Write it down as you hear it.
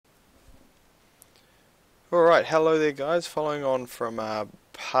Alright, hello there guys, following on from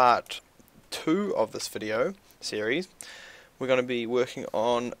part 2 of this video series, we're going to be working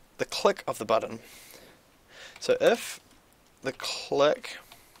on the click of the button. So if the click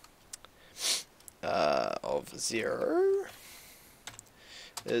of 0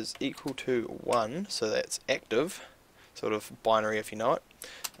 is equal to 1, so that's active, sort of binary if you know it,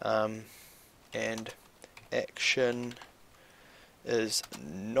 and action is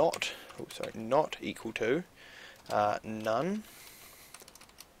not equal to none,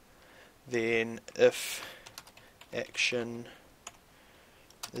 then if action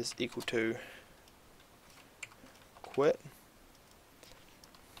is equal to quit,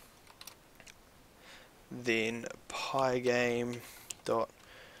 then pygame dot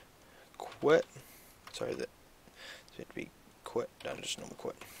quit, sorry, that should be quit, no, just normal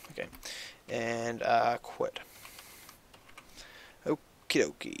quit, okay, and quit. Okie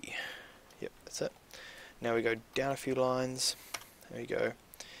dokie. Yep, that's it. Now we go down a few lines. There we go.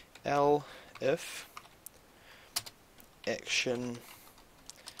 Elif action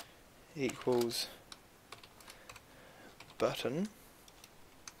equals button.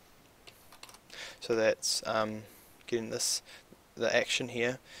 So that's getting this. The action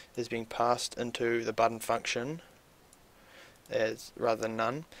here is being passed into the button function as rather than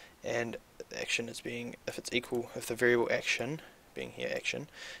none, and the action is being, if it's equal, if the variable action being here action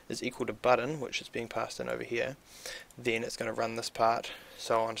is equal to button, which is being passed in over here, then it's going to run this part,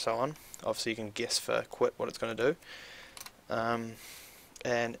 so on so on. Obviously you can guess for quit what it's going to do,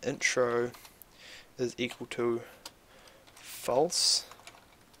 and intro is equal to false,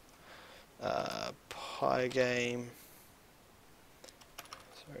 pygame,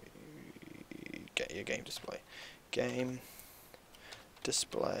 sorry, get your game display, game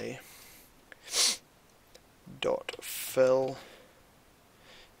display dot fill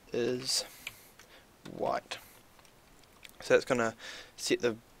is white. So it's going to set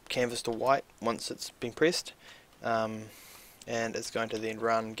the canvas to white once it's been pressed, and it's going to then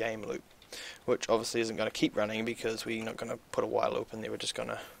run game loop, which obviously isn't going to keep running because we're not going to put a while loop in there, we're just going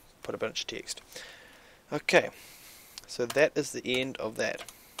to put a bunch of text. Okay, so that is the end of that.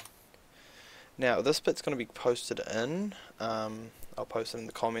 Now this bit's going to be posted in, I'll post it in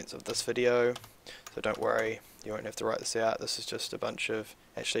the comments of this video, so don't worry, you won't have to write this out. This is just a bunch of,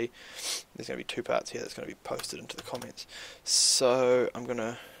 actually there's going to be two parts here that's going to be posted into the comments. So I'm going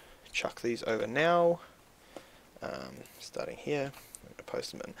to chuck these over now, starting here, I'm going to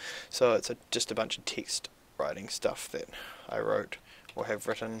post them in. So it's just a bunch of text writing stuff that I wrote or have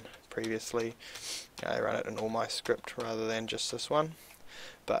written previously. I run it in all my script rather than just this one,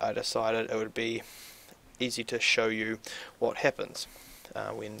 but I decided it would be easy to show you what happens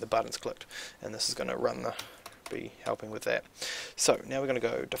when the button's clicked, and this is going to be helping with that. So now we're going to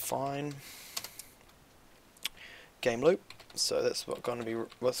go define game loop. So that's what's going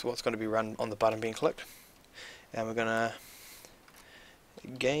to be run on the button being clicked, and we're going to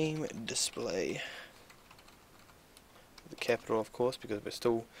game display, the capital of course because we're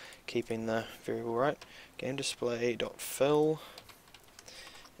still keeping the variable right, game display dot fill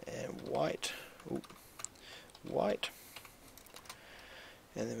and white,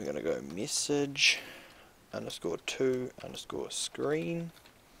 and then we're going to go message underscore to underscore screen.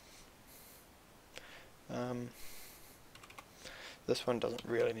 This one doesn't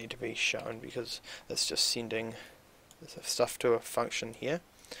really need to be shown because it's just sending stuff to a function here,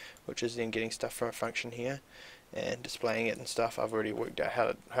 which is then getting stuff from a function here and displaying it and stuff. I've already worked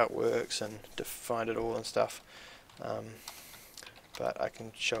out how it works and defined it all and stuff, but I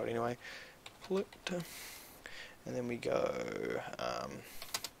can show it anyway. And then we go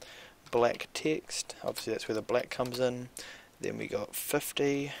black text, obviously that's where the black comes in. Then we got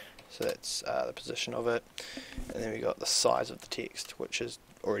 50, so that's the position of it, and then we got the size of the text, which is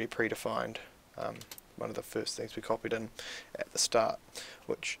already predefined, one of the first things we copied in at the start,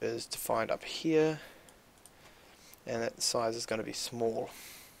 which is defined up here, and that size is going to be small.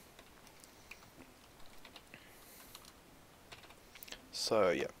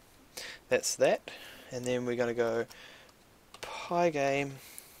 So yeah, that's that, and then we're going to go pygame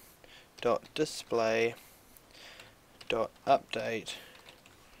dot display dot update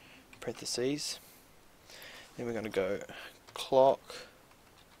parentheses, then we're going to go clock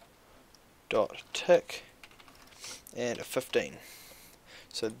dot tick and a 15.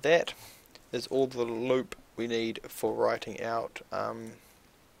 So that is all the loop we need for writing out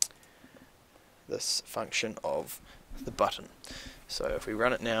this function of the button. So if we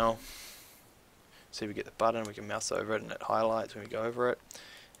run it now, see, we get the button, we can mouse over it and it highlights when we go over it.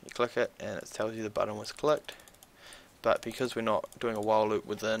 You click it and it tells you the button was clicked, but because we're not doing a while loop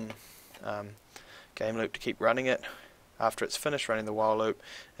within game loop to keep running it. After it's finished running the while loop,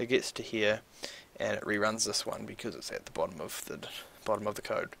 it gets to here and it reruns this one because it's at the bottom of the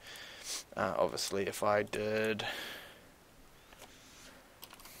code. Obviously, if I did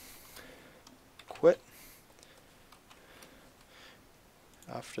quit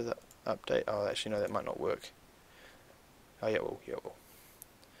after the update, oh, actually no, that might not work. Oh yeah, it will.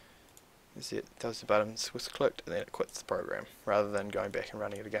 You see, it tells the buttons was clicked and then it quits the program rather than going back and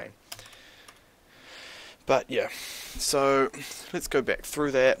running it again. But yeah, so let's go back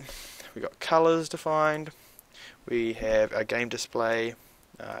through that. We got colors defined. We have our game display.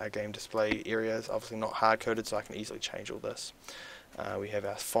 Our game display area is obviously not hard coded, so I can easily change all this. We have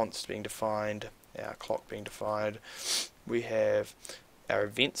our fonts being defined, our clock being defined. We have our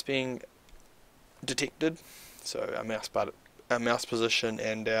events being detected, so our mouse position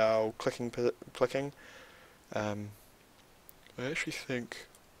and our clicking. I actually think,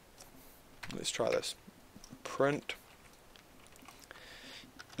 let's try this. Print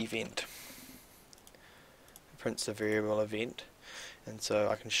event. It prints the variable event, and so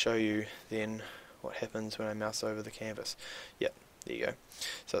I can show you then what happens when I mouse over the canvas. Yep, there you go.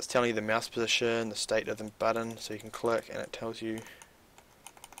 So it's telling you the mouse position, the state of the button, so you can click and it tells you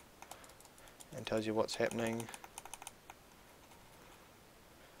what's happening,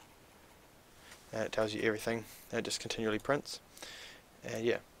 and it tells you everything, and it just continually prints. And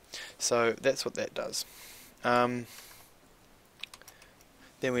yeah, so that's what that does. Then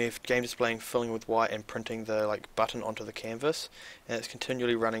we have game displaying, filling with white and printing the button onto the canvas, and it's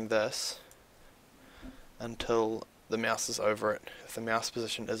continually running this until the mouse is over it. If the mouse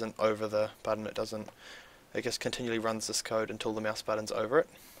position isn't over the button, it just continually runs this code until the mouse button's over it,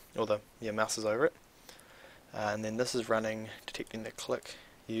 or the mouse is over it. And then this is running, detecting the click,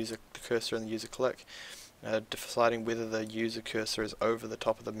 the cursor and the user click, deciding whether the user cursor is over the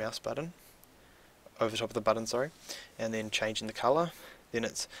top of the mouse button, and then changing the color. Then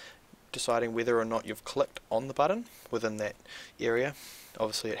it's deciding whether or not you've clicked on the button within that area.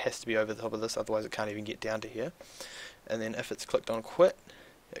 Obviously it has to be over the top of this, otherwise it can't even get down to here. And then if it's clicked on quit,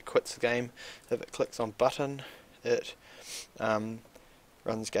 it quits the game. If it clicks on button, it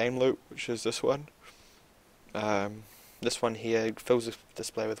runs game loop, which is this one. This one here fills the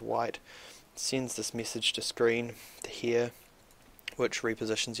display with white, sends this message to screen to here, which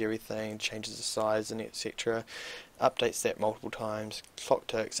repositions everything, changes the size and etc. Updates that multiple times, clock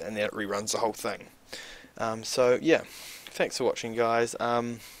ticks, and then it reruns the whole thing. So yeah, thanks for watching, guys.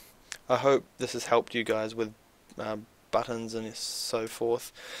 I hope this has helped you guys with buttons and so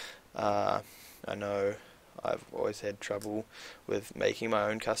forth. I know I've always had trouble with making my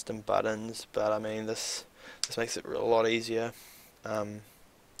own custom buttons, but I mean this makes it a lot easier. I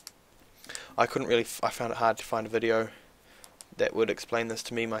found it hard to find a video that would explain this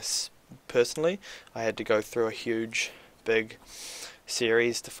to me personally. I had to go through a huge, big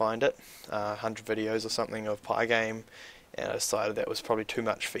series to find it, 100 videos or something of pygame, and I decided that was probably too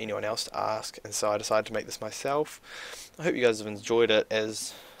much for anyone else to ask, and so I decided to make this myself. I hope you guys have enjoyed it,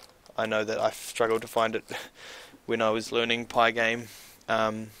 as I know that I've struggled to find it when I was learning pygame,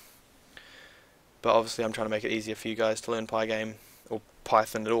 but obviously I'm trying to make it easier for you guys to learn pygame, or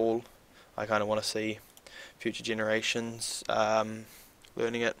Python at all. I kind of want to see future generations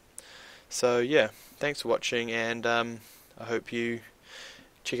learning it. So yeah, thanks for watching, and I hope you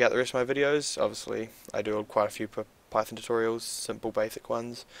check out the rest of my videos. Obviously I do quite a few Python tutorials, simple basic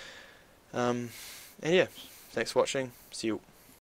ones, and yeah, thanks for watching, see you.